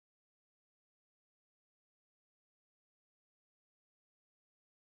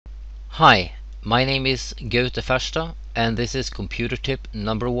Hi, my name is Goethe Farsta and this is computer tip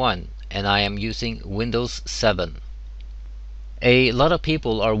number 1 and I am using Windows 7. A lot of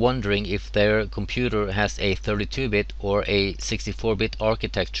people are wondering if their computer has a 32-bit or a 64-bit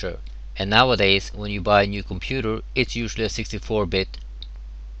architecture, and nowadays when you buy a new computer it's usually a 64-bit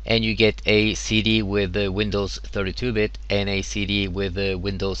and you get a CD with Windows 32-bit and a CD with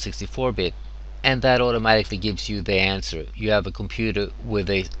Windows 64-bit. And that automatically gives you the answer. You have a computer with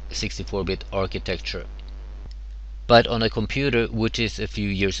a 64-bit architecture. But on a computer which is a few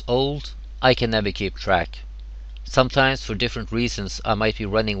years old, I can never keep track. Sometimes for different reasons I might be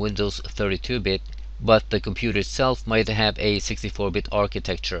running Windows 32-bit, but the computer itself might have a 64-bit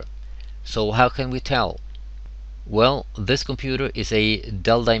architecture. So how can we tell? Well, this computer is a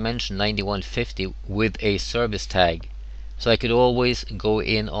Dell Dimension 9150 with a service tag. So I could always go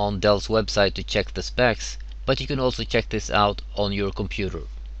in on Dell's website to check the specs, but you can also check this out on your computer.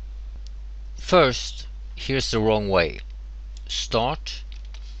 First, here's the wrong way. Start,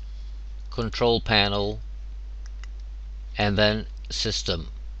 Control Panel, and then System.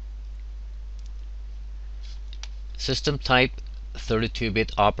 System type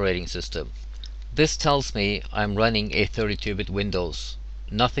 32-bit operating system. This tells me I'm running a 32-bit Windows.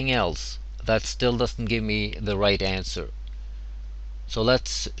 Nothing else. That still doesn't give me the right answer. So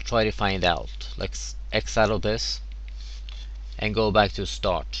let's try to find out. Let's X out of this and go back to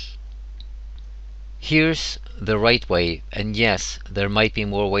Start. Here's the right way, and yes, there might be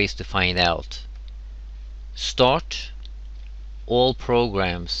more ways to find out. Start, All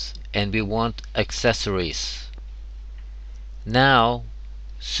Programs, and we want Accessories. Now,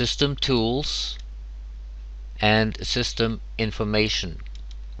 System Tools and System Information.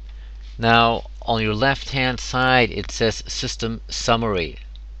 Now, on your left hand side it says System Summary.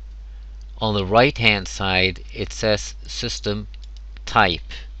 On the right hand side it says System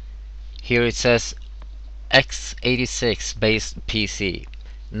Type. Here it says x86 based PC.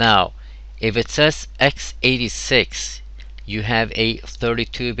 Now, if it says x86, you have a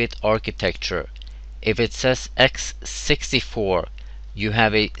 32-bit architecture. If it says x64, you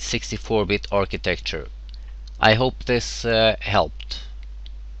have a 64-bit architecture. I hope this helped.